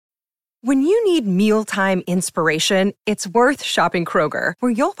When you need mealtime inspiration, it's worth shopping Kroger,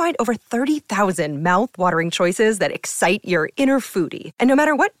 where you'll find over 30,000 mouth-watering choices that excite your inner foodie. And no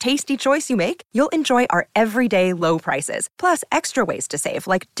matter what tasty choice you make, you'll enjoy our everyday low prices, plus extra ways to save,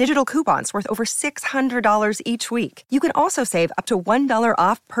 like digital coupons worth over $600 each week. You can also save up to $1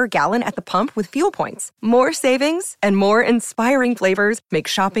 off per gallon at the pump with fuel points. More savings and more inspiring flavors make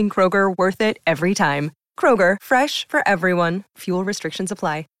shopping Kroger worth it every time. Kroger, fresh for everyone. Fuel restrictions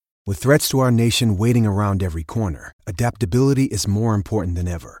apply. With threats to our nation waiting around every corner, adaptability is more important than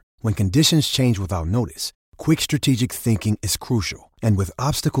ever. When conditions change without notice, quick strategic thinking is crucial. And with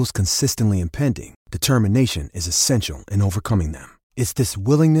obstacles consistently impending, determination is essential in overcoming them. It's this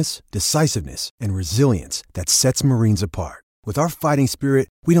willingness, decisiveness, and resilience that sets Marines apart. With our fighting spirit,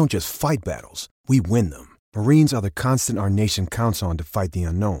 we don't just fight battles, we win them. Marines are the constant our nation counts on to fight the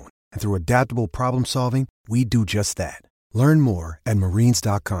unknown. And through adaptable problem solving, we do just that. Learn more at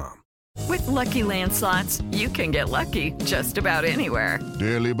marines.com. With Lucky Land Slots, you can get lucky just about anywhere.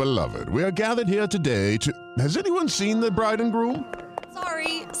 Dearly beloved, we are gathered here today to... Has anyone seen the bride and groom?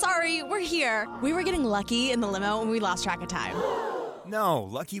 Sorry, we're here. We were getting lucky in the limo and we lost track of time. No,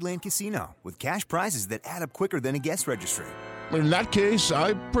 Lucky Land Casino, with cash prizes that add up quicker than a guest registry. In that case,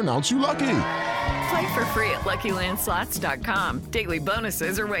 I pronounce you lucky. Play for free at LuckyLandSlots.com. Daily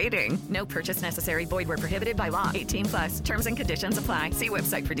bonuses are waiting. No purchase necessary. Void where prohibited by law. 18+. Terms and conditions apply. See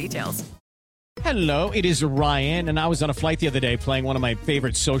website for details. Hello, it is Ryan, and I was on a flight the other day playing one of my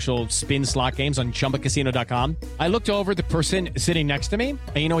favorite social spin slot games on ChumbaCasino.com. I looked over at the person sitting next to me,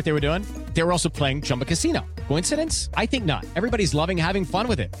 and you know what they were doing? They were also playing Chumba Casino. Coincidence? I think not. Everybody's loving having fun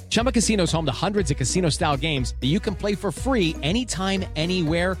with it. Chumba Casino is home to hundreds of casino-style games that you can play for free anytime,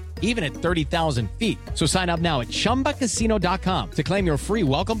 anywhere, even at 30,000 feet. So sign up now at ChumbaCasino.com to claim your free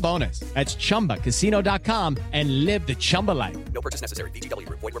welcome bonus. That's ChumbaCasino.com and live the Chumba life. No purchase necessary. VGW.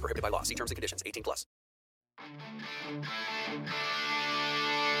 Void where prohibited by law. See terms and conditions. 18+.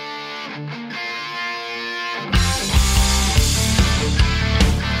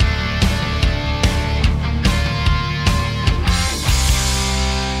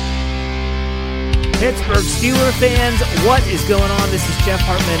 Pittsburgh Steelers fans, what is going on? This is Jeff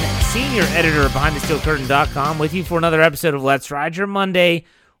Hartman, senior editor of BehindTheSteelCurtain.com, with you for another episode of Let's Ride, your Monday,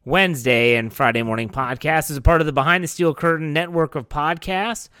 Wednesday, and Friday morning podcast as a part of the Behind the Steel Curtain network of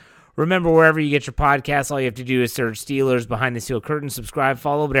podcasts. Remember, wherever you get your podcasts, all you have to do is search Steelers Behind the Steel Curtain, subscribe,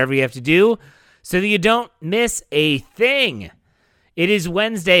 follow, whatever you have to do so that you don't miss a thing. It is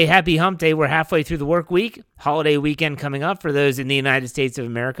Wednesday. Happy Hump Day. We're halfway through the work week. Holiday weekend coming up for those in the United States of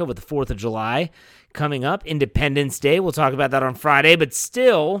America with the 4th of July coming up. Independence Day. We'll talk about that on Friday, but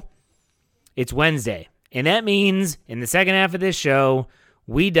still, it's Wednesday. And that means in the second half of this show,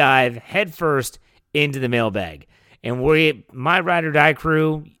 we dive headfirst into the mailbag. And my Ride or Die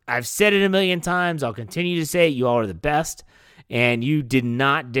crew, I've said it a million times. I'll continue to say it. You all are the best. And you did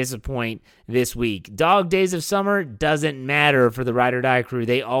not disappoint this week. Dog days of summer doesn't matter for the Ride or Die crew.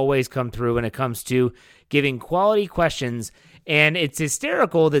 They always come through when it comes to giving quality questions. And it's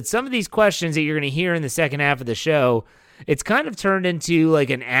hysterical that some of these questions that you're going to hear in the second half of the show, it's kind of turned into like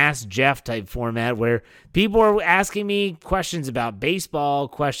an Ask Jeff type format where people are asking me questions about baseball,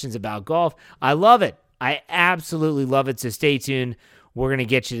 questions about golf. I love it. I absolutely love it. So stay tuned. We're going to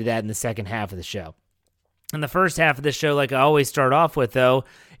get you to that in the second half of the show. In the first half of the show, like I always start off with, though,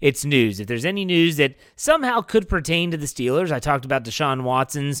 it's news. If there's any news that somehow could pertain to the Steelers, I talked about Deshaun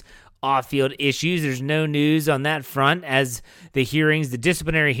Watson's off-field issues. There's no news on that front as the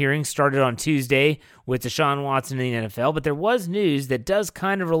disciplinary hearings started on Tuesday with Deshaun Watson in the NFL. But there was news that does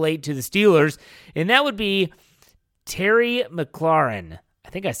kind of relate to the Steelers, and that would be Terry McLaurin. I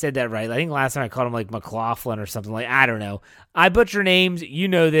think I said that right. I think last time I called him like McLaughlin or something like, I don't know. I butcher names. You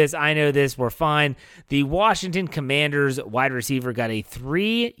know this. I know this. We're fine. The Washington Commanders wide receiver got a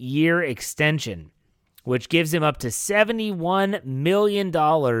 3-year extension, which gives him up to $71 million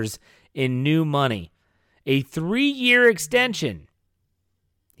in new money. A 3-year extension.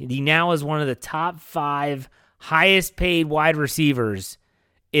 He now is one of the top 5 highest paid wide receivers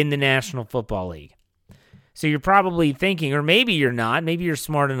in the National Football League. So you're probably thinking, or maybe you're not, maybe you're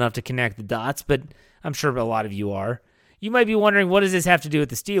smart enough to connect the dots, but I'm sure a lot of you are. You might be wondering, what does this have to do with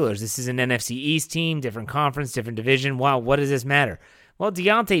the Steelers? This is an NFC East team, different conference, different division. Wow, what does this matter? Well,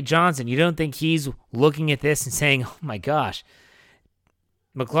 Deontay Johnson, you don't think he's looking at this and saying, oh my gosh,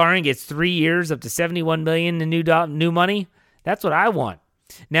 McLaurin gets 3 years up to $71 million in new money? That's what I want.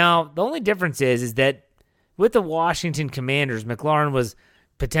 Now, the only difference is that with the Washington Commanders, McLaurin was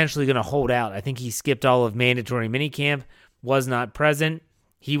potentially going to hold out. I think he skipped all of mandatory minicamp, was not present.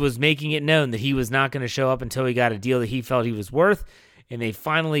 He was making it known that he was not going to show up until he got a deal that he felt he was worth. and they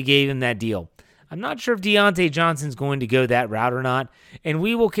finally gave him that deal. I'm not sure if Deontay Johnson's going to go that route or not, and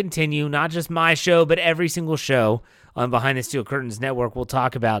we will continue, not just my show, but every single show on Behind the Steel Curtains Network. We'll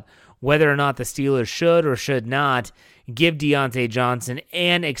talk about whether or not the Steelers should or should not give Deontay Johnson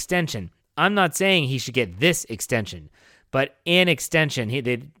an extension. I'm not saying he should get this extension, but an extension.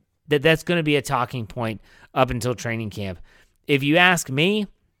 That's going to be a talking point up until training camp. If you ask me,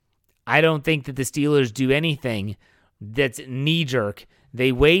 I don't think that the Steelers do anything that's knee-jerk.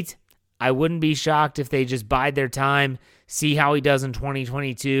 They wait. I wouldn't be shocked if they just bide their time, see how he does in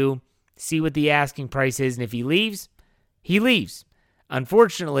 2022, see what the asking price is, and if he leaves, he leaves.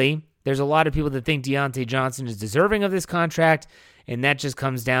 Unfortunately, there's a lot of people that think Deontay Johnson is deserving of this contract, and that just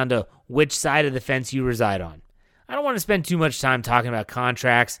comes down to which side of the fence you reside on. I don't want to spend too much time talking about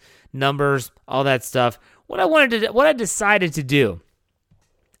contracts, numbers, all that stuff. What I decided to do,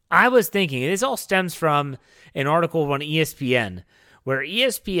 I was thinking, and this all stems from an article on ESPN, where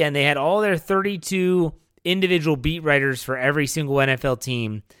ESPN, they had all their 32 individual beat writers for every single NFL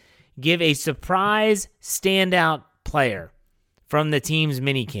team give a surprise standout player from the team's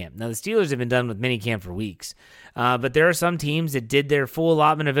minicamp. Now, the Steelers have been done with minicamp for weeks, but there are some teams that did their full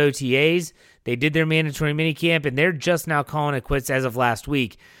allotment of OTAs. They did their mandatory minicamp, and they're just now calling it quits as of last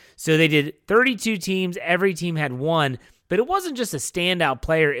week. So they did 32 teams. Every team had one, but it wasn't just a standout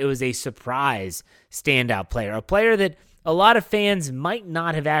player. It was a surprise standout player, a player that a lot of fans might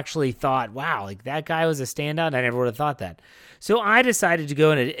not have actually thought, wow, like that guy was a standout. I never would have thought that. So I decided to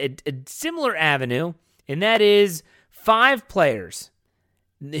go in a similar avenue, and that is 5 players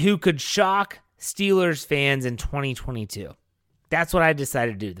who could shock Steelers fans in 2022. That's what I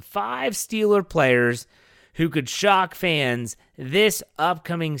decided to do. The 5 Steeler players who could shock fans this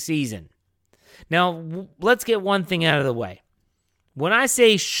upcoming season. Now, let's get one thing out of the way. When I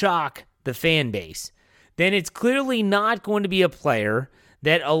say shock the fan base, then it's clearly not going to be a player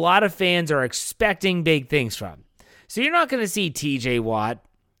that a lot of fans are expecting big things from. So you're not going to see TJ Watt,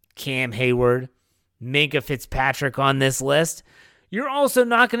 Cam Hayward, Minkah Fitzpatrick on this list. You're also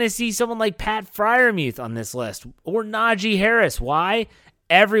not going to see someone like Pat Freiermuth on this list or Najee Harris. Why?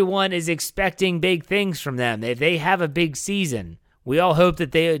 Everyone is expecting big things from them. If they have a big season, we all hope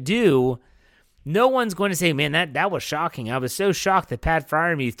that they do. No one's going to say, man, that was shocking. I was so shocked that Pat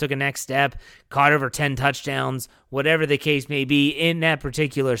Freiermuth took a next step, caught over 10 touchdowns, whatever the case may be in that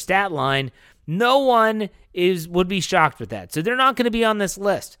particular stat line. No one would be shocked with that. So they're not going to be on this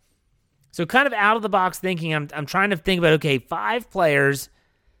list. So kind of out of the box thinking, I'm trying to think about, okay, 5 players,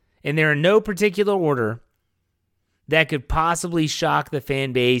 and they're in no particular order, that could possibly shock the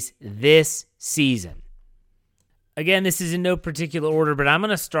fan base this season. Again, this is in no particular order, but I'm going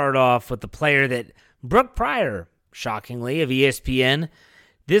to start off with the player that Brooke Pryor, shockingly, of ESPN,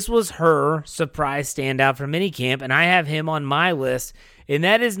 this was her surprise standout from minicamp, and I have him on my list, and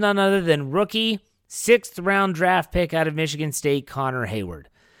that is none other than rookie 6th-round draft pick out of Michigan State, Connor Hayward.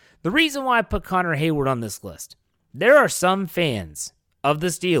 The reason why I put Connor Hayward on this list, there are some fans of the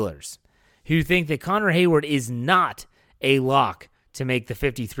Steelers who think that Connor Hayward is not a lock to make the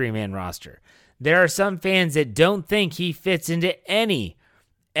 53-man roster. There are some fans that don't think he fits into any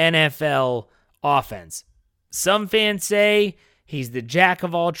NFL offense. Some fans say he's the jack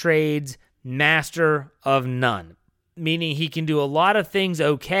of all trades, master of none, meaning he can do a lot of things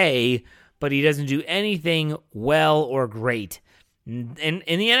okay, but he doesn't do anything well or great. And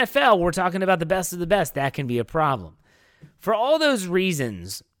in the NFL, we're talking about the best of the best. That can be a problem. For all those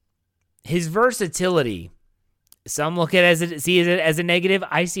reasons, his versatility, some look at it see it as a negative.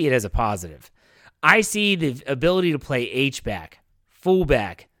 I see it as a positive. I see the ability to play H-back,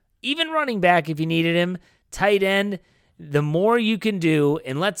 fullback, even running back if you needed him, tight end. The more you can do,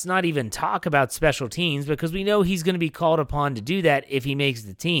 and let's not even talk about special teams because we know he's going to be called upon to do that if he makes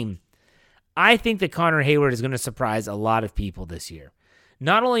the team. I think that Connor Hayward is going to surprise a lot of people this year.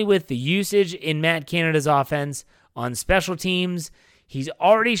 Not only with the usage in Matt Canada's offense on special teams, he's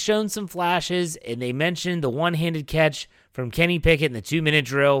already shown some flashes, and they mentioned the one-handed catch from Kenny Pickett in the 2-minute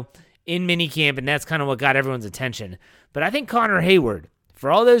drill in minicamp, and that's kind of what got everyone's attention. But I think Connor Hayward,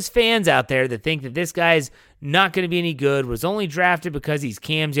 for all those fans out there that think that this guy's not going to be any good, was only drafted because he's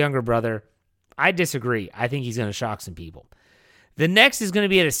Cam's younger brother, I disagree. I think he's going to shock some people. The next is going to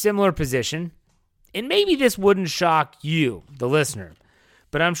be at a similar position, and maybe this wouldn't shock you, the listener,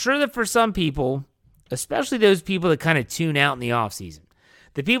 but I'm sure that for some people, especially those people that kind of tune out in the offseason,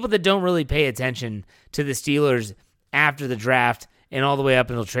 the people that don't really pay attention to the Steelers after the draft and all the way up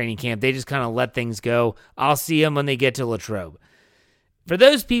until training camp, they just kind of let things go. I'll see them when they get to Latrobe. For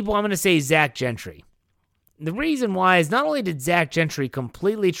those people, I'm going to say Zach Gentry. The reason why is not only did Zach Gentry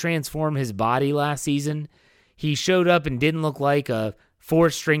completely transform his body last season, he showed up and didn't look like a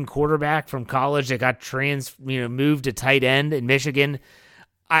fourth-string quarterback from college that got moved to tight end in Michigan.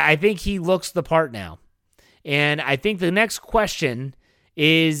 I think he looks the part now. And I think the next question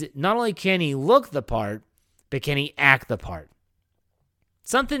is not only can he look the part, but can he act the part?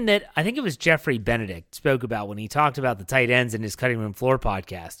 Something that I think it was Jeffrey Benedict spoke about when he talked about the tight ends in his Cutting Room Floor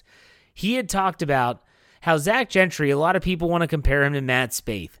podcast. He had talked about how Zach Gentry, a lot of people want to compare him to Matt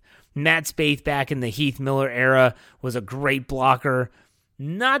Spaeth. Matt Spaeth back in the Heath Miller era was a great blocker.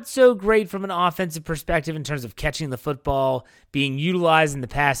 Not so great from an offensive perspective in terms of catching the football, being utilized in the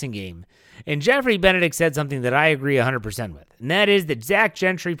passing game. And Jeffrey Benedict said something that I agree 100% with, and that is that Zach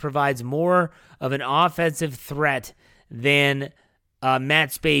Gentry provides more of an offensive threat than Matt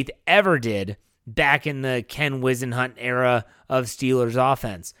Spaeth ever did back in the Ken Whisenhunt era of Steelers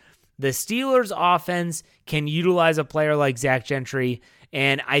offense. The Steelers offense can utilize a player like Zach Gentry,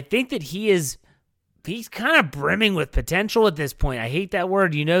 and I think that he's kind of brimming with potential at this point. I hate that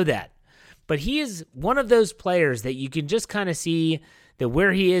word, you know that. But he is one of those players that you can just kind of see that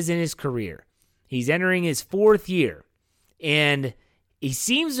where he is in his career. He's entering his fourth year, and he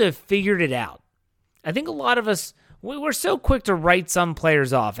seems to have figured it out. I think a lot of us, we're so quick to write some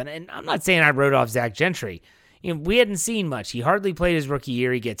players off, and I'm not saying I wrote off Zach Gentry. We hadn't seen much. He hardly played his rookie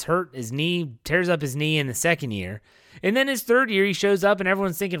year. He gets hurt, his knee, tears up his knee in the second year. And then his third year, he shows up, and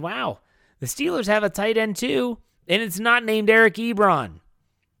everyone's thinking, wow, the Steelers have a tight end too, and it's not named Eric Ebron.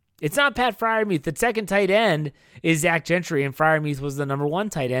 It's not Pat Freiermuth. The second tight end is Zach Gentry, and Freiermuth was the number one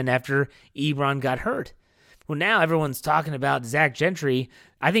tight end after Ebron got hurt. Well, now everyone's talking about Zach Gentry.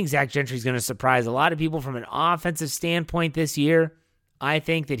 I think Zach Gentry is going to surprise a lot of people from an offensive standpoint this year. I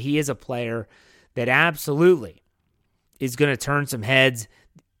think that he is a player that absolutely is going to turn some heads.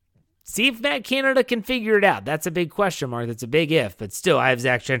 See if Matt Canada can figure it out. That's a big question mark. That's a big if. But still, I have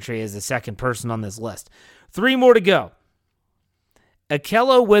Zach Gentry as the second person on this list. 3 more to go.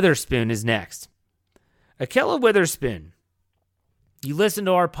 Ahkello Witherspoon is next. Ahkello Witherspoon. You listen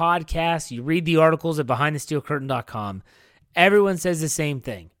to our podcast. You read the articles at BehindTheSteelCurtain.com. Everyone says the same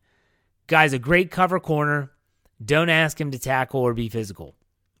thing. Guy's a great cover corner. Don't ask him to tackle or be physical.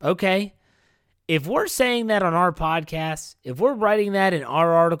 Okay. If we're saying that on our podcast, if we're writing that in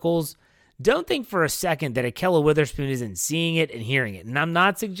our articles, don't think for a second that Ahkello Witherspoon isn't seeing it and hearing it. And I'm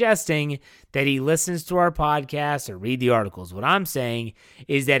not suggesting that he listens to our podcast or read the articles. What I'm saying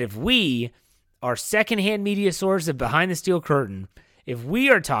is that if we, our secondhand media source of Behind the Steel Curtain, if we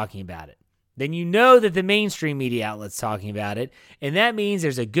are talking about it, then you know that the mainstream media outlet's talking about it, and that means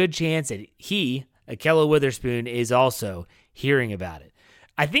there's a good chance that he, Ahkello Witherspoon, is also hearing about it.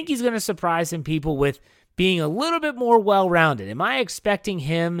 I think he's going to surprise some people with being a little bit more well-rounded. Am I expecting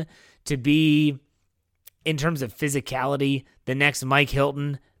him to be, in terms of physicality, the next Mike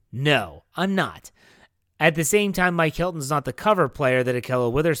Hilton? No, I'm not. At the same time, Mike Hilton's not the cover player that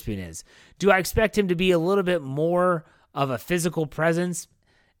Ahkello Witherspoon is. Do I expect him to be a little bit more of a physical presence?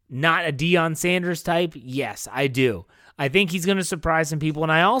 Not a Deion Sanders type? Yes, I do. I think he's going to surprise some people,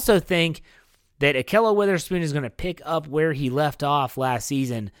 and I also think that Ahkello Witherspoon is going to pick up where he left off last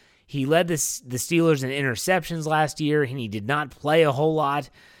season. He led the Steelers in interceptions last year, and he did not play a whole lot.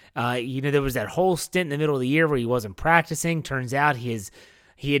 There was that whole stint in the middle of the year where he wasn't practicing. Turns out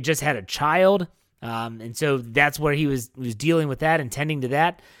he had just had a child, and so that's where he was dealing with that and tending to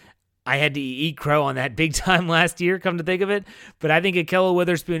that. I had to eat crow on that big time last year, come to think of it. But I think Ahkello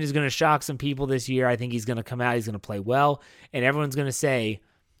Witherspoon is going to shock some people this year. I think he's going to come out, he's going to play well, and everyone's going to say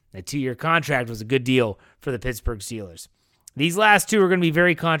that 2-year contract was a good deal for the Pittsburgh Steelers. These last two are going to be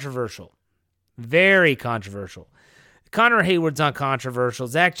very controversial. Very controversial. Connor Hayward's not controversial.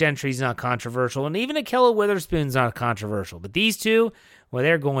 Zach Gentry's not controversial. And even Ahkello Witherspoon's not controversial. But these two, well,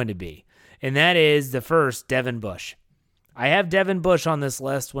 they're going to be. And that is the first, Devin Bush. I have Devin Bush on this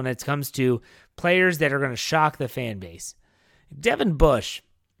list when it comes to players that are going to shock the fan base. Devin Bush,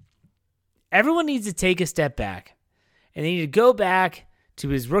 everyone needs to take a step back. And they need to go back to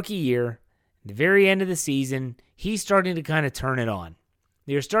his rookie year, the very end of the season. He's starting to kind of turn it on.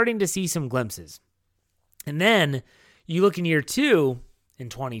 You're starting to see some glimpses. And then you look in year 2 in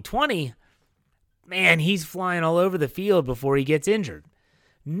 2020, man, he's flying all over the field before he gets injured.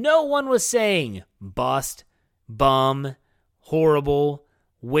 No one was saying bust, bum, horrible,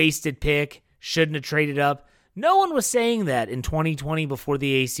 wasted pick, shouldn't have traded up. No one was saying that in 2020 before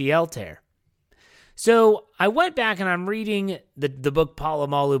the ACL tear. So I went back and I'm reading the book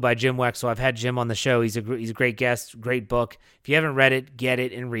Polamalu by Jim Wexell. I've had Jim on the show. He's a great guest, great book. If you haven't read it, get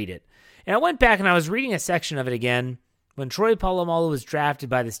it and read it. And I went back and I was reading a section of it again when Troy Polamalu was drafted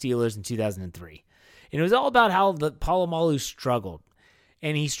by the Steelers in 2003. And it was all about how the Polamalu struggled.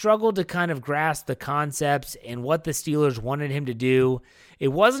 and he struggled to kind of grasp the concepts and what the Steelers wanted him to do. It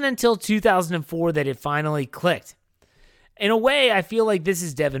wasn't until 2004 that it finally clicked. In a way, I feel like this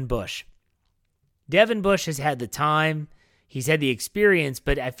is Devin Bush. Devin Bush has had the time, he's had the experience,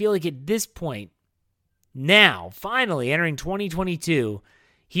 but I feel like at this point, now, finally, entering 2022,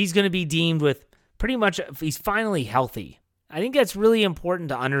 he's going to be deemed with pretty much, he's finally healthy. I think that's really important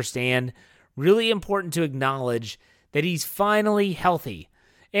to understand, really important to acknowledge that he's finally healthy.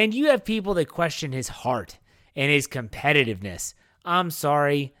 And you have people that question his heart and his competitiveness. I'm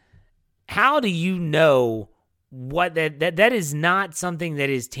sorry. How do you know what that is not something that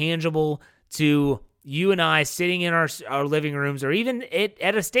is tangible to you and I sitting in our living rooms or even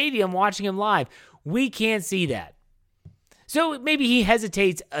at a stadium watching him live? We can't see that. So maybe he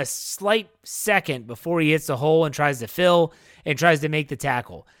hesitates a slight second before he hits the hole and tries to fill and tries to make the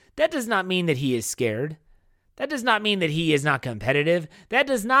tackle. That does not mean that he is scared. That does not mean that he is not competitive. That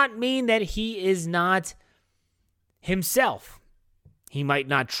does not mean that he is not himself. He might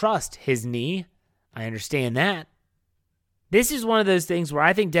not trust his knee. I understand that. This is one of those things where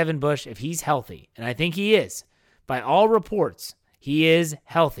I think Devin Bush, if he's healthy, and I think he is, by all reports, he is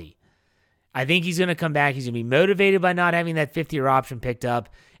healthy. I think he's going to come back. He's going to be motivated by not having that fifth-year option picked up,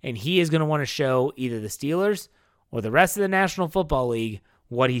 and he is going to want to show either the Steelers or the rest of the National Football League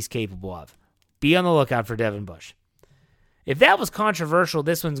what he's capable of. Be on the lookout for Devin Bush. If that was controversial,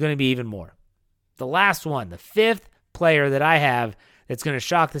 this one's going to be even more. The last one, the fifth player that I have that's going to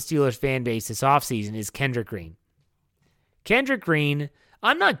shock the Steelers fan base this offseason is Kendrick Green. Kendrick Green,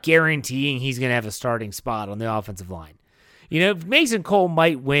 I'm not guaranteeing he's going to have a starting spot on the offensive line. You know, Mason Cole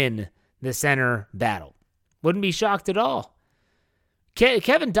might win the center battle. Wouldn't be shocked at all.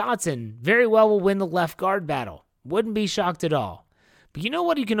 Kevin Dotson very well will win the left guard battle. Wouldn't be shocked at all. But you know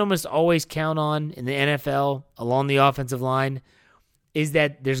what you can almost always count on in the NFL along the offensive line is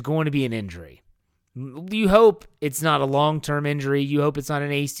that there's going to be an injury. You hope it's not a long-term injury. You hope it's not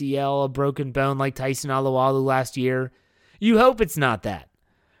an ACL, a broken bone like Tyson Alualu last year. You hope it's not that.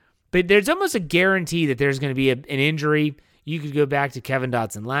 But there's almost a guarantee that there's going to be an injury. You could go back to Kevin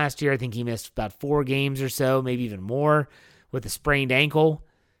Dotson last year. I think he missed about 4 games or so, maybe even more, with a sprained ankle.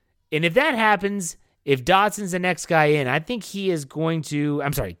 And if that happens, if Dotson's the next guy in, I think he is going to,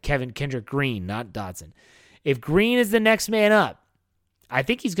 Kendrick Green, not Dotson. If Green is the next man up, I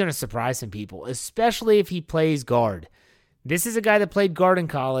think he's going to surprise some people, especially if he plays guard. This is a guy that played guard in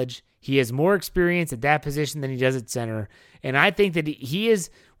college. He has more experience at that position than he does at center. And I think that he is,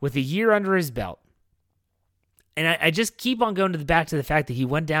 with a year under his belt, and I just keep on going back to the fact that he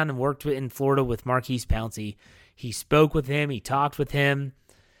went down and worked in Florida with Marquise Pouncey. He spoke with him. He talked with him.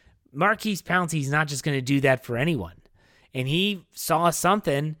 Marquise Pouncey is not just going to do that for anyone. And he saw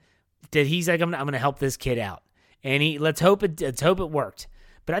something that he's like, I'm going to help this kid out. And let's hope it worked.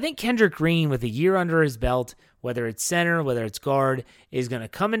 But I think Kendrick Green, with a year under his belt, whether it's center, whether it's guard, is going to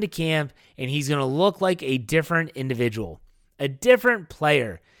come into camp and he's going to look like a different individual, a different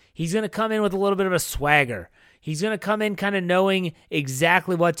player. He's going to come in with a little bit of a swagger. He's going to come in kind of knowing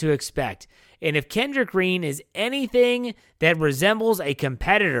exactly what to expect. And if Kendrick Green is anything that resembles a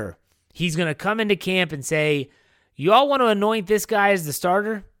competitor, he's going to come into camp and say, you all want to anoint this guy as the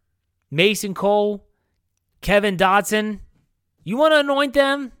starter? Mason Cole, Kevin Dotson, you want to anoint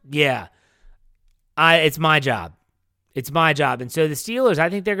them? Yeah. It's my job. It's my job. And so the Steelers,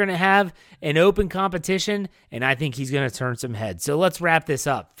 I think they're going to have an open competition, and I think he's going to turn some heads. So let's wrap this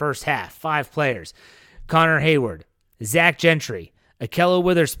up. First half, 5 players. Connor Hayward, Zach Gentry, Ahkello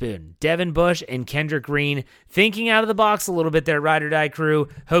Witherspoon, Devin Bush, and Kendrick Green. Thinking out of the box a little bit there, Ride or Die crew.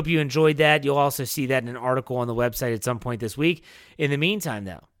 Hope you enjoyed that. You'll also see that in an article on the website at some point this week. In the meantime,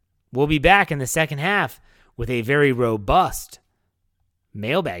 though, we'll be back in the second half with a very robust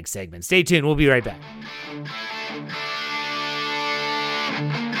mailbag segment. Stay tuned. We'll be right back.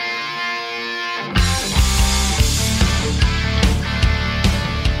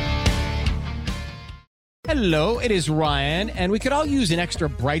 Hello, it is Ryan, and we could all use an extra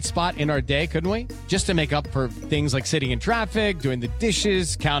bright spot in our day, couldn't we? Just to make up for things like sitting in traffic, doing the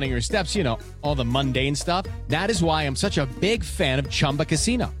dishes, counting your steps, all the mundane stuff. That is why I'm such a big fan of Chumba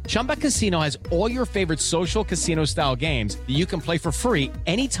Casino. Chumba Casino has all your favorite social casino-style games that you can play for free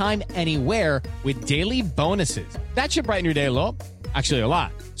anytime, anywhere with daily bonuses. That should brighten your day a little. Actually, a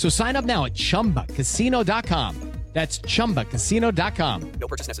lot. So sign up now at ChumbaCasino.com. That's ChumbaCasino.com. No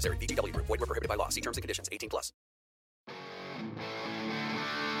purchase necessary. VGW Group. Void where prohibited by law. See terms and conditions. 18+.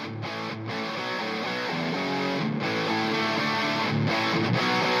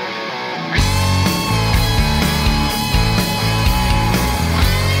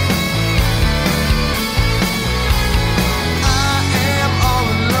 I am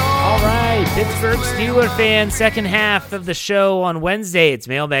Steeler fans, second half of the show on Wednesday. It's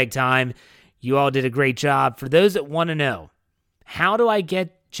mailbag time. You all did a great job. For those that want to know, how do I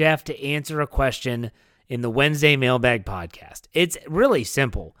get Jeff to answer a question in the Wednesday mailbag podcast? It's really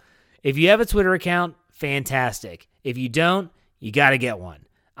simple. If you have a Twitter account, fantastic. If you don't, you got to get one.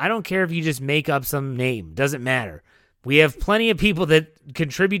 I don't care if you just make up some name. Doesn't matter. We have plenty of people that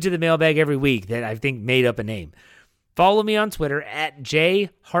contribute to the mailbag every week that I think made up a name. Follow me on Twitter at jhartman,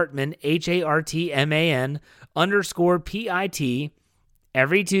 HARTMAN _PIT.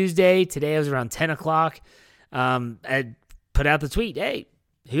 Every Tuesday. Today it was around 10 o'clock. I put out the tweet. Hey,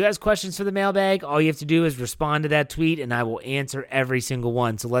 who has questions for the mailbag? All you have to do is respond to that tweet, and I will answer every single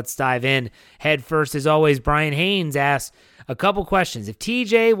one. So let's dive in. Head first, as always, Brian Haynes asks a couple questions. If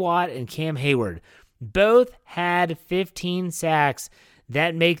TJ Watt and Cam Hayward both had 15 sacks,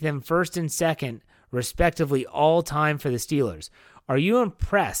 that make them first and second, respectively, all time for the Steelers. Are you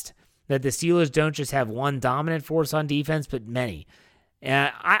impressed that the Steelers don't just have one dominant force on defense, but many?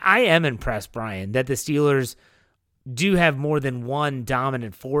 I am impressed, Brian, that the Steelers do have more than one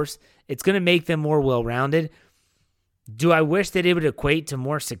dominant force. It's going to make them more well-rounded. Do I wish that it would equate to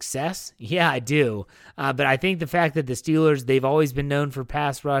more success? Yeah, I do. But I think the fact that the Steelers, they've always been known for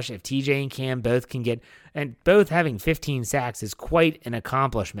pass rush. If TJ and Cam both can get, and both having 15 sacks is quite an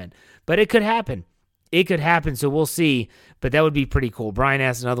accomplishment. But it could happen. It could happen, so we'll see. But that would be pretty cool. Brian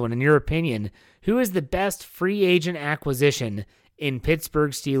asked another one. In your opinion, who is the best free agent acquisition in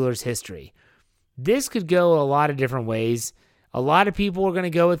Pittsburgh Steelers history? This could go a lot of different ways. A lot of people are going to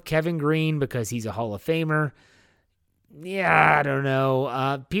go with Kevin Green because he's a Hall of Famer. Yeah, I don't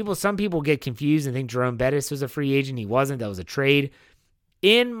know. Some people get confused and think Jerome Bettis was a free agent. He wasn't. That was a trade.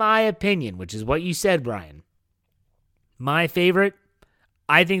 In my opinion, which is what you said, Brian, my favorite,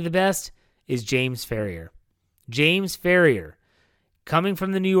 I think the best, is James Ferrier. James Ferrier, coming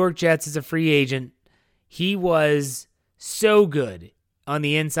from the New York Jets as a free agent, he was so good on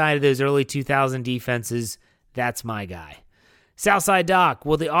the inside of those early 2000 defenses. That's my guy. Southside Doc,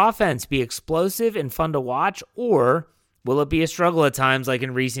 will the offense be explosive and fun to watch, or will it be a struggle at times like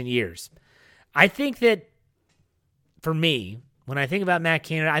in recent years? I think that, for me, when I think about Matt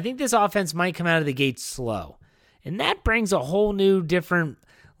Canada, I think this offense might come out of the gate slow. And that brings a whole new different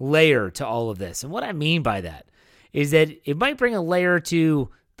layer to all of this. And what I mean by that is that it might bring a layer to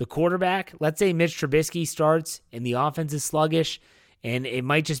the quarterback. Let's say Mitch Trubisky starts and the offense is sluggish, and it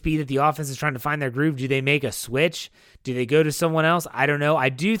might just be that the offense is trying to find their groove. Do they make a switch? Do they go to someone else? I don't know. I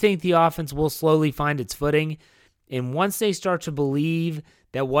do think the offense will slowly find its footing. And once they start to believe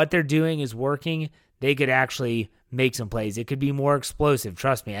that what they're doing is working, they could actually make some plays. It could be more explosive.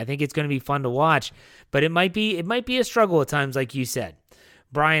 Trust me. I think it's going to be fun to watch, but it might be a struggle at times, like you said.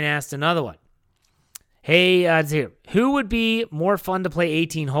 Brian asked another one. Hey, it's here. Who would be more fun to play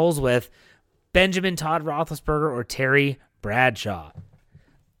 18 holes with, Benjamin Todd Roethlisberger or Terry Bradshaw?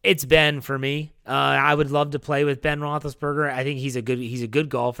 It's Ben for me. I would love to play with Ben Roethlisberger. I think he's a good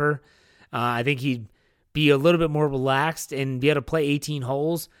golfer. I think he'd be a little bit more relaxed and be able to play 18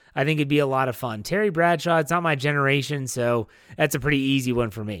 holes. I think it'd be a lot of fun. Terry Bradshaw, it's not my generation, so that's a pretty easy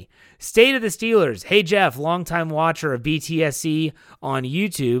one for me. State of the Steelers. Hey, Jeff, longtime watcher of BTSC on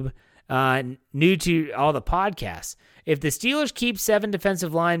YouTube, new to all the podcasts. If the Steelers keep 7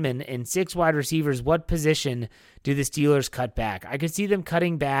 defensive linemen and 6 wide receivers, what position do the Steelers cut back? I could see them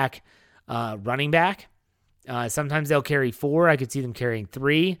cutting back running back. Sometimes they'll carry 4. I could see them carrying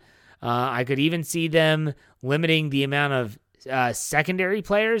 3. I could even see them limiting the amount of secondary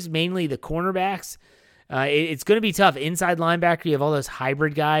players, mainly the cornerbacks. It's going to be tough. Inside linebacker, you have all those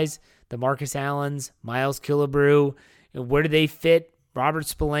hybrid guys, the Marcus Allens, Miles Killebrew. Where do they fit? Robert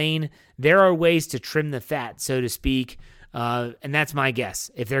Spillane. There are ways to trim the fat, so to speak, and that's my guess,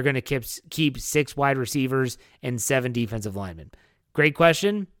 if they're going to keep 6 wide receivers and 7 defensive linemen. Great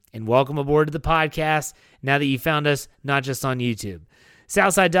question, and welcome aboard to the podcast now that you found us not just on YouTube.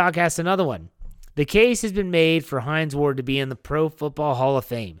 Southside Doc asked another one. The case has been made for Hines Ward to be in the Pro Football Hall of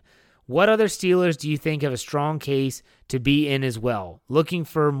Fame. What other Steelers do you think have a strong case to be in as well? Looking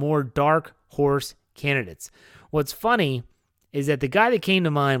for more dark horse candidates. What's funny is that the guy that came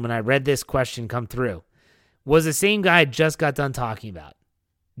to mind when I read this question come through was the same guy I just got done talking about,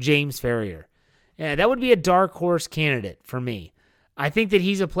 James Ferrier. Yeah, that would be a dark horse candidate for me. I think that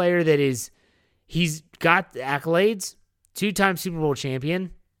he's a player that he's got accolades, 2-time Super Bowl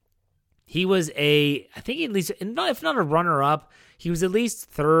champion. He was I think at least, if not a runner-up, he was at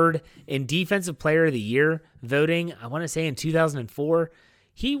least 3rd in Defensive Player of the Year voting, I want to say in 2004.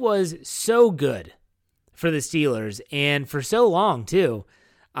 He was so good for the Steelers, and for so long, too.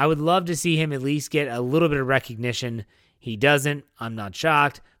 I would love to see him at least get a little bit of recognition. He doesn't. I'm not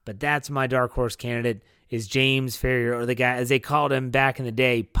shocked, but that's my dark horse candidate is James Ferrier, or the guy, as they called him back in the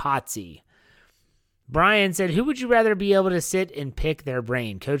day, Potsy. Brian said, who would you rather be able to sit and pick their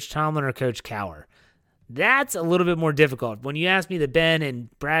brain, Coach Tomlin or Coach Cowher? That's a little bit more difficult. When you asked me the Ben and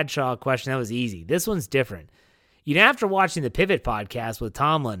Bradshaw question, that was easy. This one's different. After watching the Pivot podcast with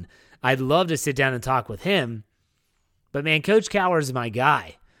Tomlin, I'd love to sit down and talk with him. But man, Coach Cowher is my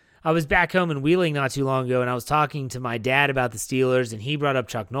guy. I was back home in Wheeling not too long ago, and I was talking to my dad about the Steelers, and he brought up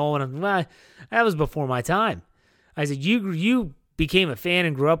Chuck Noll, and that was before my time. I said, you became a fan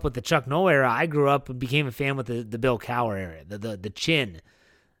and grew up with the Chuck Noll era. I grew up and became a fan with the Bill Cowher era, the chin,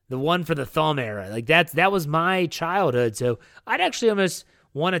 the one for the thumb era. Like that was my childhood. So I'd actually almost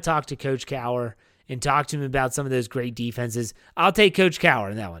want to talk to Coach Cowher and talk to him about some of those great defenses. I'll take Coach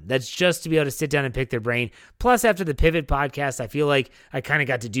Cowher in that one. That's just to be able to sit down and pick their brain. Plus, after the Pivot podcast, I feel like I kind of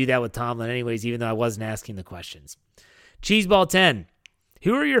got to do that with Tomlin anyways, even though I wasn't asking the questions. Cheeseball 10.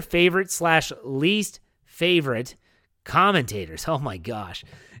 Who are your favorite/least favorite commentators? Oh my gosh.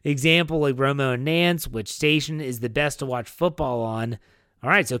 Example like Romo and Nance. Which station is the best to watch football on? All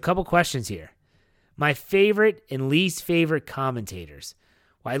right, so a couple questions here. My favorite and least favorite commentators.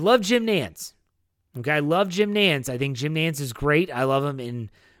 Well, I love Jim Nance. Okay, I love Jim Nance. I think Jim Nance is great. I love him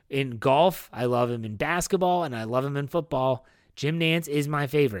in golf. I love him in basketball, and I love him in football. Jim Nance is my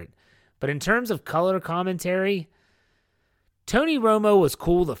favorite. But in terms of color commentary, Tony Romo was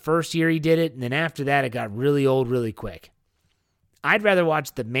cool the first year he did it, and then after that, it got really old really quick. I'd rather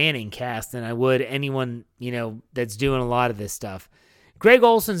watch the Manning cast than I would anyone, that's doing a lot of this stuff. Greg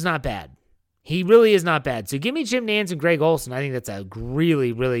Olson's not bad. He really is not bad. So give me Jim Nance and Greg Olson. I think that's a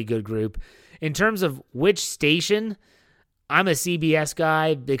really, really good group. In terms of which station, I'm a CBS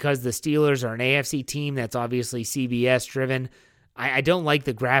guy because the Steelers are an AFC team that's obviously CBS driven. I don't like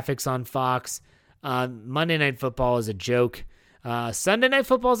the graphics on Fox. Monday Night Football is a joke. Sunday Night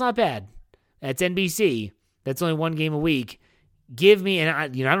Football is not bad. That's NBC. That's only one game a week. Give me, and I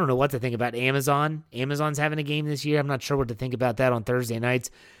don't know what to think about Amazon. Amazon's having a game this year. I'm not sure what to think about that on Thursday nights.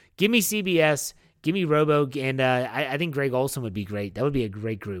 Give me CBS. Give me Robo, and I think Greg Olson would be great. That would be a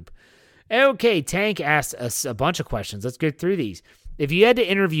great group. Okay, Tank asked us a bunch of questions. Let's get through these. If you had to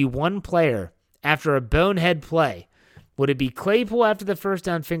interview one player after a bonehead play, would it be Claypool after the first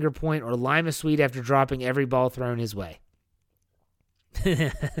down finger point or Lima Sweet after dropping every ball thrown his way?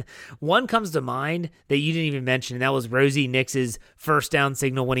 One comes to mind that you didn't even mention, and that was Rosie Nix's first down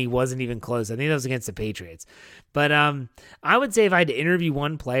signal when he wasn't even close. I think that was against the Patriots. But I would say if I had to interview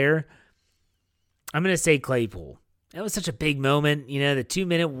one player, I'm going to say Claypool. That was such a big moment, the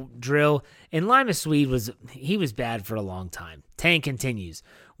 2-minute drill. And Lima Sweet was bad for a long time. Tank continues.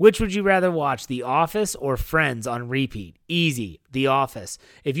 Which would you rather watch, The Office or Friends on repeat? Easy, The Office.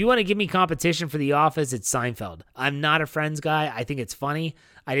 If you want to give me competition for The Office, it's Seinfeld. I'm not a Friends guy. I think it's funny.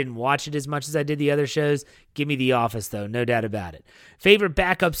 I didn't watch it as much as I did the other shows. Give me The Office, though, no doubt about it. Favorite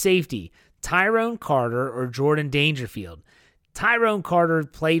backup safety, Tyrone Carter or Jordan Dangerfield? Tyrone Carter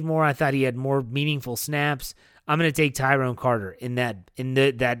played more. I thought he had more meaningful snaps. I'm going to take Tyrone Carter in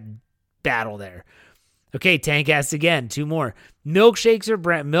that battle there. Okay, Tank asks again, 2 more. Milkshakes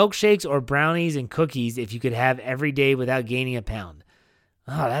or brownies and cookies if you could have every day without gaining a pound?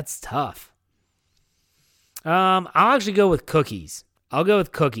 Oh, that's tough. I'll actually go with cookies. I'll go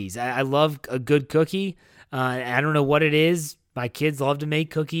with cookies. I love a good cookie. I don't know what it is. My kids love to make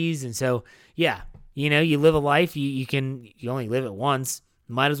cookies, and so yeah, you live a life. You only live it once.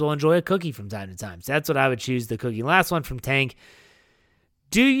 Might as well enjoy a cookie from time to time. So that's what I would choose, the cookie. Last one from Tank.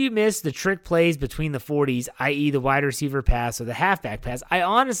 Do you miss the trick plays between the 40s, i.e. the wide receiver pass or the halfback pass? I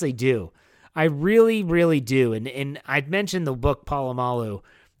honestly do. I really, really do. And I'd mentioned the book Palomalu.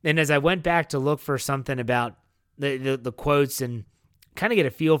 And as I went back to look for something about the quotes and kind of get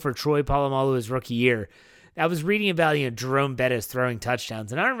a feel for Troy Polamalu's rookie year, I was reading about Jerome Bettis throwing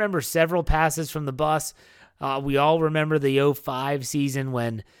touchdowns. And I remember several passes from the bus. We all remember the 2005 season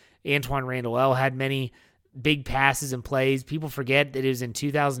when Antoine Randall had many big passes and plays. People forget that it was in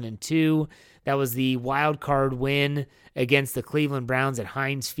 2002. That was the wild card win against the Cleveland Browns at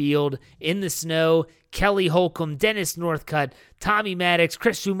Heinz Field in the snow. Kelly Holcomb, Dennis Northcutt, Tommy Maddox,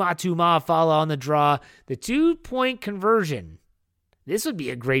 Chris Mafala on the draw. The 2-point conversion. This would be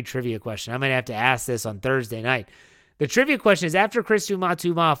a great trivia question. I might have to ask this on Thursday night. The trivia question is, after Chris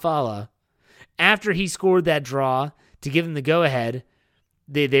Mafala, after he scored that draw to give them the go-ahead,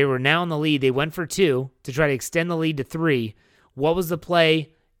 they were now in the lead. They went for 2 to try to extend the lead to 3. What was the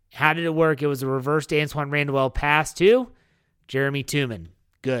play? How did it work? It was a reversed Antoine Randall pass to Jeremy Tooman.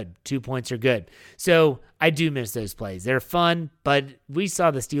 Good. 2 points are good. So I do miss those plays. They're fun, but we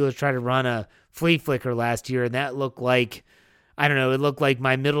saw the Steelers try to run a flea flicker last year, and that looked like, I don't know, it looked like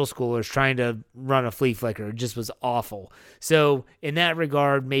my middle schoolers trying to run a flea flicker. It just was awful. So in that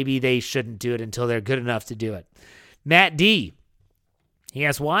regard, maybe they shouldn't do it until they're good enough to do it. Matt D, he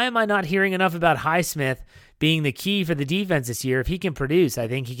asks, why am I not hearing enough about Highsmith being the key for the defense this year? If he can produce, I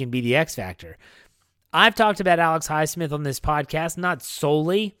think he can be the X factor. I've talked about Alex Highsmith on this podcast, not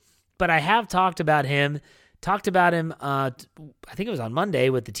solely, but I have talked about him, I think it was on Monday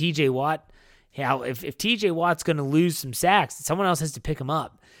with the TJ Watt. How if TJ Watt's going to lose some sacks, someone else has to pick him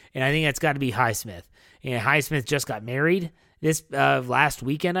up. And I think that's got to be Highsmith. And Highsmith just got married this last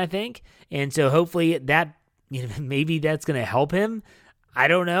weekend, I think. And so hopefully that, maybe that's going to help him. I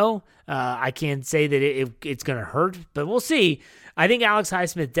don't know. I can't say that it's going to hurt, but we'll see. I think Alex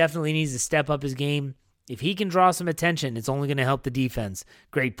Highsmith definitely needs to step up his game. If he can draw some attention, it's only going to help the defense.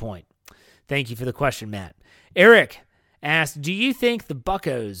 Great point. Thank you for the question, Matt. Eric asked, do you think the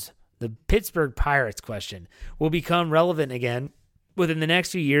Buccos, the Pittsburgh Pirates question, will become relevant again within the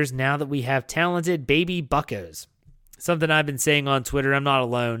next few years now that we have talented baby Buccos? Something I've been saying on Twitter. I'm not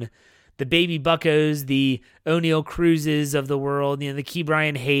alone. The baby Buccos, the O'Neal Cruzes of the world, the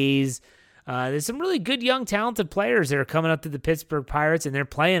Ke'Bryan Hayes. There's some really good young talented players that are coming up to the Pittsburgh Pirates, and they're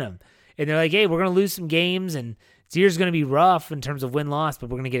playing them. And they're like, hey, we're going to lose some games, and this year's going to be rough in terms of win-loss, but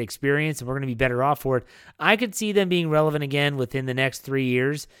we're going to get experience, and we're going to be better off for it. I could see them being relevant again within the next 3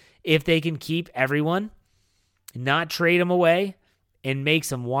 years if they can keep everyone, not trade them away, and make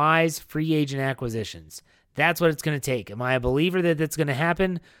some wise free agent acquisitions. That's what it's going to take. Am I a believer that that's going to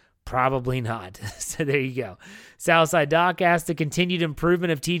happen? Probably not. So there you go. Southside Doc asked, the continued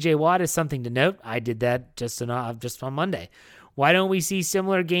improvement of TJ Watt is something to note. I did that just on Monday. Why don't we see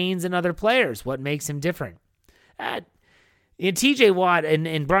similar gains in other players? What makes him different? TJ Watt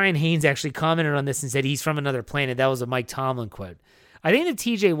and Brian Haynes actually commented on this and said he's from another planet. That was a Mike Tomlin quote. I think that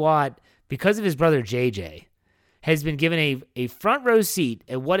TJ Watt, because of his brother JJ, has been given a front row seat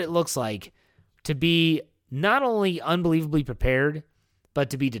at what it looks like to be not only unbelievably prepared, but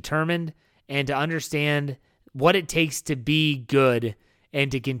to be determined and to understand what it takes to be good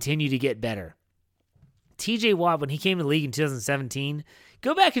and to continue to get better. TJ Watt, when he came to the league in 2017,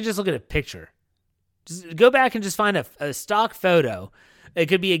 go back and just look at a picture. Just go back and just find a stock photo. It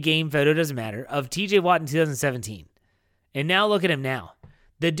could be a game photo, doesn't matter, of TJ Watt in 2017. And now look at him now.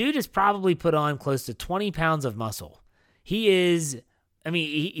 The dude has probably put on close to 20 pounds of muscle. He is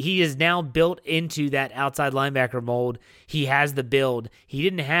now built into that outside linebacker mold. He has the build. He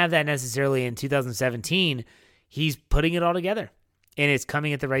didn't have that necessarily in 2017. He's putting it all together. And it's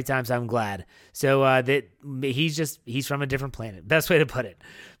coming at the right time, so I'm glad. So that he's from a different planet. Best way to put it.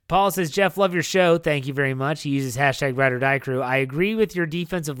 Paul says, Jeff, love your show. Thank you very much. He uses hashtag Ride or Die Crew. I agree with your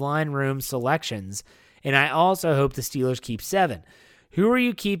defensive line room selections, and I also hope the Steelers keep 7. Who are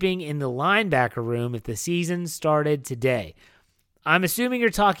you keeping in the linebacker room if the season started today? I'm assuming you're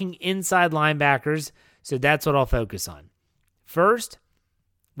talking inside linebackers, so that's what I'll focus on. First,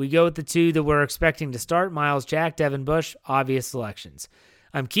 we go with the 2 that we're expecting to start, Myles Jack, Devin Bush, obvious selections.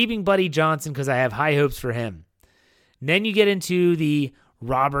 I'm keeping Buddy Johnson because I have high hopes for him. And then you get into the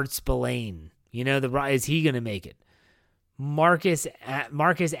Robert Spillane. Is he going to make it? Marcus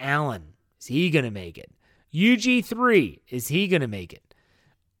Allen, is he going to make it? UG3, is he going to make it?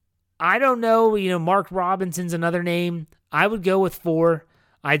 I don't know. Mark Robinson's another name. I would go with 4.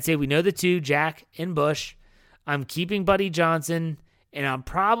 I'd say we know the 2, Jack and Bush. I'm keeping Buddy Johnson, and I'm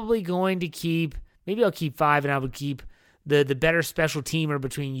probably going to keep, maybe I'll keep 5, and I would keep the better special teamer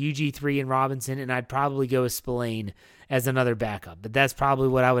between UG3 and Robinson, and I'd probably go with Spillane as another backup. But that's probably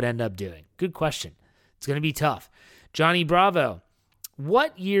what I would end up doing. Good question. It's going to be tough. Johnny Bravo,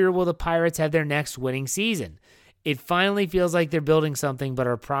 what year will the Pirates have their next winning season? It finally feels like they're building something, but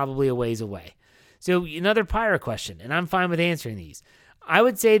are probably a ways away. So another Pirate question, and I'm fine with answering these. I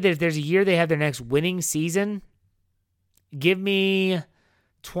would say that if there's a year they have their next winning season, give me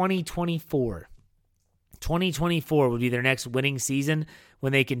 2024. 2024 would be their next winning season.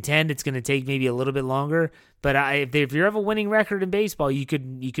 When they contend, it's going to take maybe a little bit longer. But if you have a winning record in baseball, you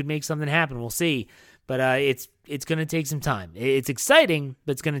could make something happen. We'll see. But it's going to take some time. It's exciting,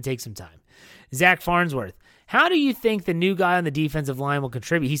 but it's going to take some time. Zach Farnsworth, how do you think the new guy on the defensive line will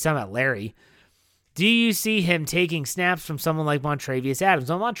contribute? He's talking about Larry. Do you see him taking snaps from someone like Montravius Adams?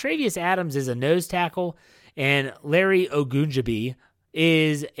 Well, Montravius Adams is a nose tackle, and Larry Ogunjobi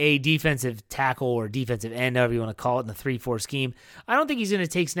is a defensive tackle or defensive end, however you want to call it, in the 3-4 scheme. I don't think he's going to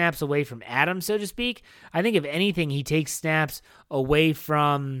take snaps away from Adams, so to speak. I think if anything, he takes snaps away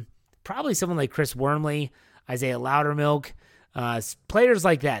from probably someone like Chris Wormley, Isaiah Loudermilk, players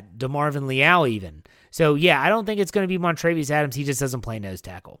like that, DeMarvin Leal even. So, yeah, I don't think it's going to be Montravius Adams. He just doesn't play nose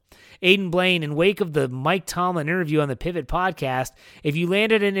tackle. Aiden Blaine, in wake of the Mike Tomlin interview on the Pivot podcast, if you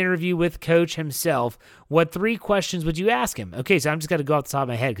landed an interview with Coach himself, what 3 questions would you ask him? Okay, so I'm just going to go off the top of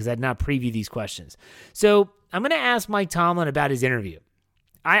my head because I did not preview these questions. So I'm going to ask Mike Tomlin about his interview.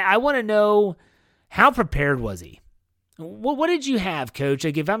 I want to know, how prepared was he? What did you have, Coach?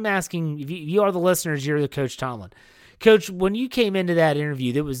 Like, if I'm asking, if you are the listeners, you're the Coach Tomlin. Coach, when you came into that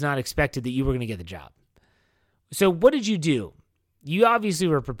interview, it was not expected that you were going to get the job. So what did you do? You obviously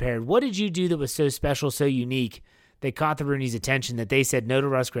were prepared. What did you do that was so special, so unique, that caught the Rooney's attention that they said no to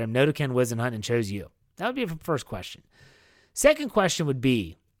Russ Graham, no to Ken Whisenhunt, and chose you? That would be the first question. Second question would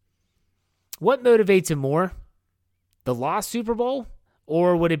be, what motivates him more? The lost Super Bowl?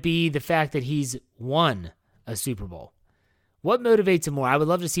 Or would it be the fact that he's won a Super Bowl? What motivates him more? I would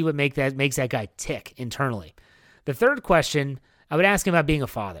love to see what makes that guy tick internally. The third question, I would ask him about being a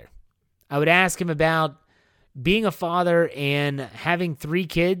father. I would ask him about being a father and having 3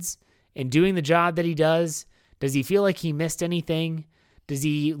 kids and doing the job that he does. Does he feel like he missed anything? Does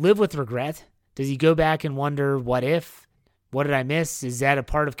he live with regret? Does he go back and wonder, what if? What did I miss? Is that a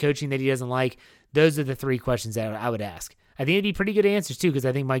part of coaching that he doesn't like? Those are the 3 questions that I would ask. I think it'd be pretty good answers, too, because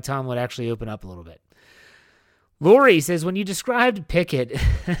I think Mike Tomlin would actually open up a little bit. Lori says, when you described Pickett,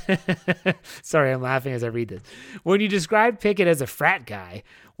 sorry, I'm laughing as I read this. When you described Pickett as a frat guy,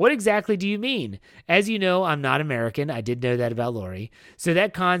 what exactly do you mean? As you know, I'm not American. I did know that about Lori. So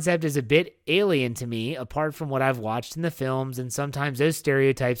that concept is a bit alien to me, apart from what I've watched in the films, and sometimes those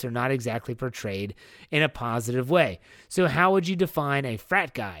stereotypes are not exactly portrayed in a positive way. So how would you define a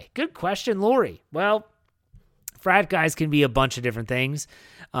frat guy? Good question, Lori. Well, frat guys can be a bunch of different things.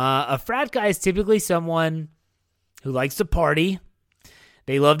 A frat guy is typically someone who likes to party.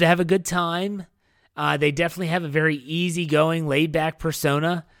 They love to have a good time. They definitely have a very easygoing, laid-back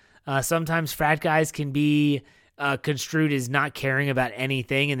persona. Sometimes frat guys can be construed as not caring about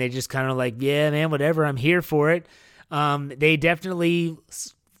anything, and they just kind of like, yeah, man, whatever, I'm here for it. They definitely,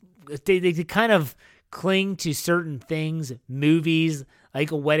 they kind of cling to certain things, movies,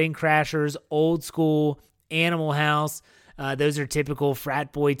 like a Wedding Crashers, Old School, Animal House. Those are typical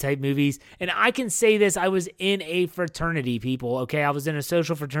frat boy type movies. And I can say this, I was in a fraternity, people. Okay, I was in a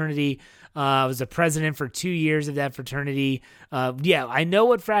social fraternity. I was a president for 2 years of that fraternity. Yeah, I know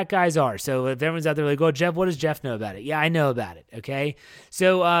what frat guys are. So if everyone's out there like, oh, Jeff, what does Jeff know about it? Yeah, I know about it. Okay,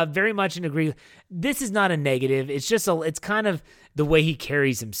 so very much in agree. This is not a negative. It's just it's kind of the way he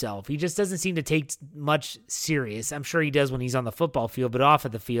carries himself. He just doesn't seem to take much serious. I'm sure he does when he's on the football field, but off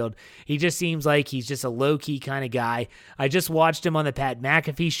of the field, he just seems like he's just a low-key kind of guy. I just watched him on the Pat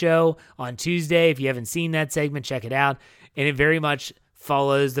McAfee show on Tuesday. If you haven't seen that segment, check it out. And it very much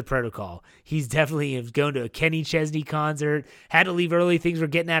follows the protocol. He's definitely going to a Kenny Chesney concert, had to leave early, things were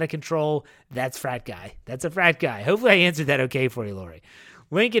getting out of control. That's frat guy. That's a frat guy. Hopefully I answered that okay for you, Lori.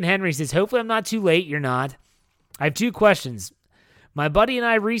 Lincoln Henry says, hopefully I'm not too late. You're not. I have 2 questions. My buddy and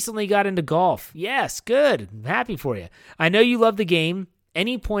I recently got into golf. Yes, good. I'm happy for you. I know you love the game.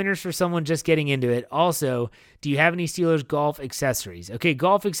 Any pointers for someone just getting into it? Also, do you have any Steelers golf accessories? Okay,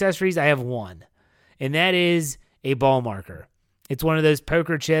 golf accessories, I have one, and that is a ball marker. It's one of those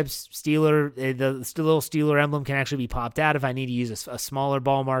poker chips. Steeler, the little Steeler emblem can actually be popped out if I need to use a smaller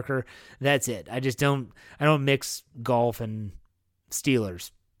ball marker. That's it. I don't mix golf and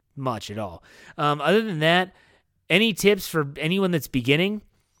Steelers much at all. Other than that, any tips for anyone that's beginning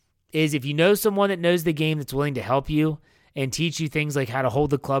is if you know someone that knows the game that's willing to help you and teach you things like how to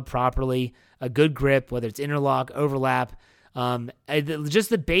hold the club properly, a good grip, whether it's interlock, overlap, just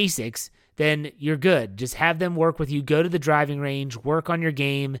the basics, then you're good. Just have them work with you. Go to the driving range, work on your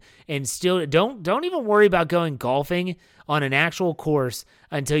game, and still don't even worry about going golfing on an actual course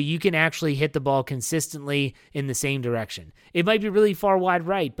until you can actually hit the ball consistently in the same direction. It might be really far wide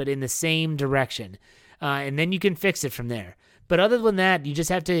right, but in the same direction. And then you can fix it from there. But other than that, you just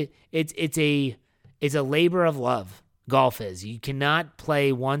have to, it's a labor of love. Golf is. You cannot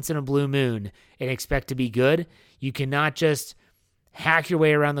play once in a blue moon and expect to be good. You cannot just hack your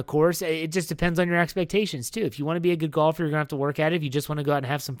way around the course. It just depends on your expectations too. If you want to be a good golfer, you're going to have to work at it. If you just want to go out and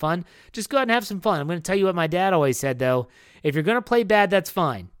have some fun, just go out and have some fun. I'm going to tell you what my dad always said though. If you're going to play bad, that's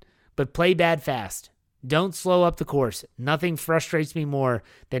fine, but play bad fast. Don't slow up the course. Nothing frustrates me more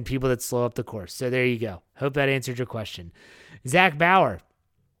than people that slow up the course. So there you go. Hope that answered your question. Zach Bauer,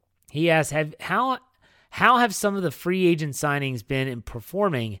 he asked, how have some of the free agent signings been in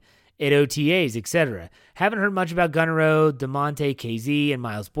performing at OTAs, etc.? Haven't heard much about Gunnero, DeMonte, KZ, and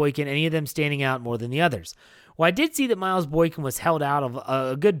Miles Boykin, any of them standing out more than the others. Well, I did see that Miles Boykin was held out of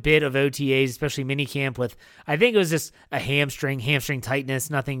a good bit of OTAs, especially minicamp with, I think it was just a hamstring tightness,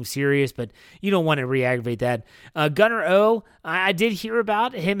 nothing serious, but you don't want to re-aggravate that. Gunnar O, I did hear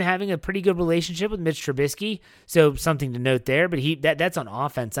about him having a pretty good relationship with Mitch Trubisky, so something to note there, but that's on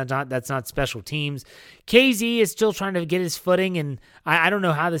offense, that's not special teams. KZ is still trying to get his footing, and I don't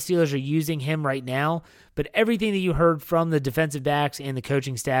know how the Steelers are using him right now, but everything that you heard from the defensive backs and the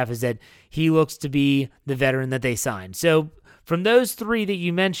coaching staff is that he looks to be the veteran that they signed. So from those three that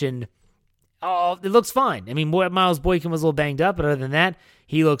you mentioned, it looks fine. I mean, Miles Boykin was a little banged up, but other than that,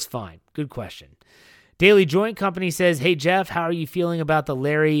 he looks fine. Good question. Daily Joint Company says, hey, Jeff, how are you feeling about the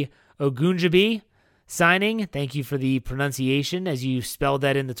Larry Ogunjobi signing? Thank you for the pronunciation as you spelled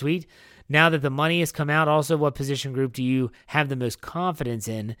that in the tweet. Now that the money has come out, also, what position group do you have the most confidence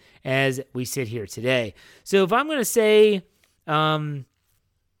in as we sit here today? So if I'm going to say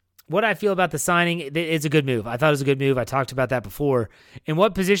what I feel about the signing, it's a good move. I thought it was a good move. I talked about that before. And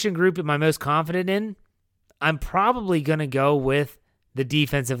what position group am I most confident in? I'm probably going to go with the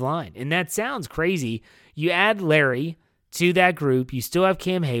defensive line. And that sounds crazy. You add Larry to that group. You still have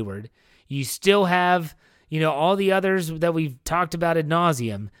Cam Hayward. You still have, all the others that we've talked about ad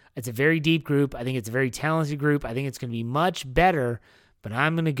nauseum. It's a very deep group. I think it's a very talented group. I think it's going to be much better, but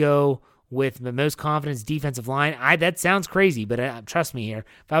I'm going to go with the most confidence defensive line. That sounds crazy, but trust me here.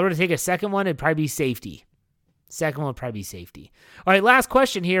 If I were to take a second one, it'd probably be safety. Second one would probably be safety. All right, last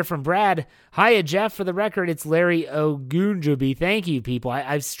question here from Brad. Hiya, Jeff. For the record, it's Larry Ogunjobi. Thank you, people.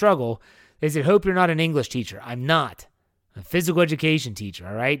 I struggle. They said, hope you're not an English teacher. I'm not. I'm a physical education teacher,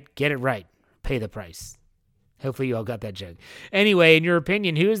 all right? Get it right. Pay the price. Hopefully you all got that joke. Anyway, in your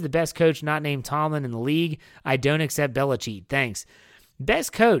opinion, who is the best coach not named Tomlin in the league? I don't accept Belichick. Thanks.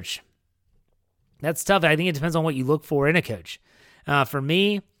 Best coach. That's tough. I think it depends on what you look for in a coach. For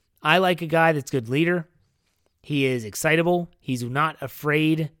me, I like a guy that's a good leader. He is excitable. He's not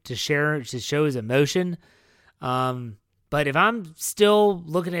afraid to show his emotion. But if I'm still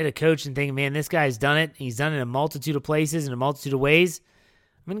looking at a coach and thinking, man, this guy's done it. He's done it in a multitude of places, in a multitude of ways.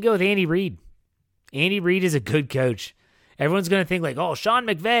 I'm going to go with Andy Reid. Andy Reid is a good coach. Everyone's going to think like, oh, Sean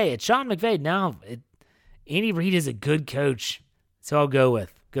McVay. It's Sean McVay. No, Andy Reid is a good coach. So I'll go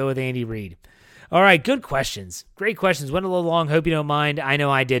with Andy Reid. All right, good questions. Great questions. Went a little long. Hope you don't mind. I know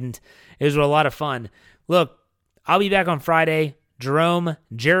I didn't. It was a lot of fun. Look, I'll be back on Friday.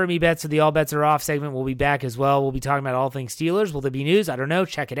 Jeremy Betts of the All Bets Are Off segment will be back as well. We'll be talking about all things Steelers. Will there be news? I don't know.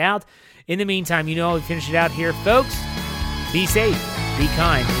 Check it out. In the meantime, we finish it out here. Folks, be safe, be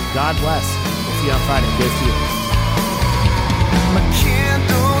kind, God bless. We'll see you on Friday. Go Steelers. My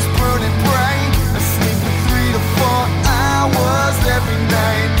candles burning bright. I sleep for 3 to 4 hours every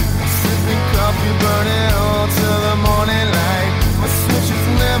night. Sipping coffee, burning all till the morning light. My switch is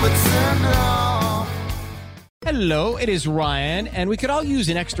never turned off. Hello, it is Ryan, and we could all use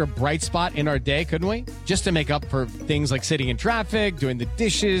an extra bright spot in our day, couldn't we? Just to make up for things like sitting in traffic, doing the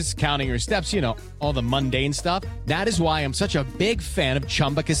dishes, counting your steps, all the mundane stuff. That is why I'm such a big fan of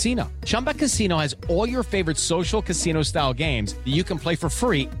Chumba Casino. Chumba Casino has all your favorite social casino-style games that you can play for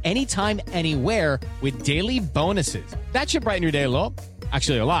free anytime, anywhere with daily bonuses. That should brighten your day a little.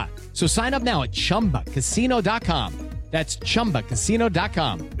 Actually, a lot. So sign up now at ChumbaCasino.com. That's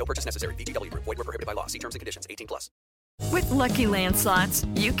ChumbaCasino.com. No purchase necessary. VGW Group. Void where prohibited by law. See terms and conditions. 18+. With Lucky Land Slots,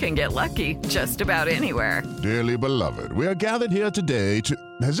 you can get lucky just about anywhere. Dearly beloved, we are gathered here today to...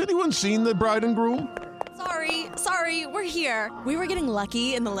 Has anyone seen the bride and groom? Sorry, we're here. We were getting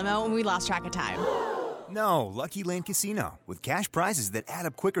lucky in the limo and we lost track of time. No, Lucky Land Casino, with cash prizes that add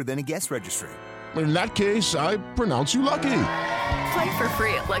up quicker than a guest registry. In that case, I pronounce you lucky. Play for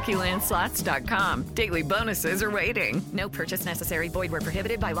free at LuckyLandSlots.com. Daily bonuses are waiting. No purchase necessary. Void where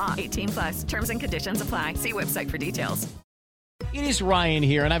prohibited by law. 18+. Terms and conditions apply. See website for details. It is Ryan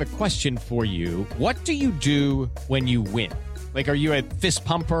here, and I have a question for you. What do you do when you win? Like, are you a fist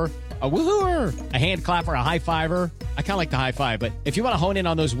pumper, a woohooer, a hand clapper, a high fiver? I kind of like the high five, but if you want to hone in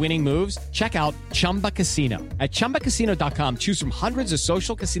on those winning moves, check out Chumba Casino. At ChumbaCasino.com, choose from hundreds of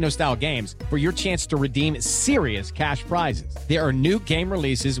social casino-style games for your chance to redeem serious cash prizes. There are new game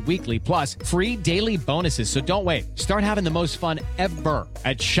releases weekly, plus free daily bonuses, so don't wait. Start having the most fun ever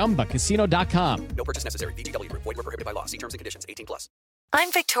at ChumbaCasino.com. No purchase necessary. VGW Group. Void where prohibited by law. See terms and conditions. 18+. I'm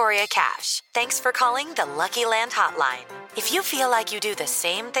Victoria Cash. Thanks for calling the Lucky Land Hotline. If you feel like you do the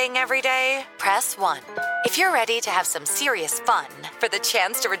same thing every day, press 1. If you're ready to have some serious fun for the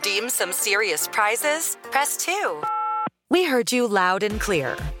chance to redeem some serious prizes, press 2. We heard you loud and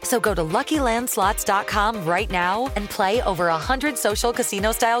clear. So go to LuckyLandSlots.com right now and play over 100 social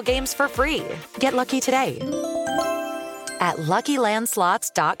casino-style games for free. Get lucky today at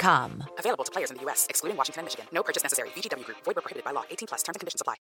LuckyLandSlots.com. Available to players in the U.S., excluding Washington and Michigan. No purchase necessary. VGW Group. Void where prohibited by law. 18+. Terms and conditions apply.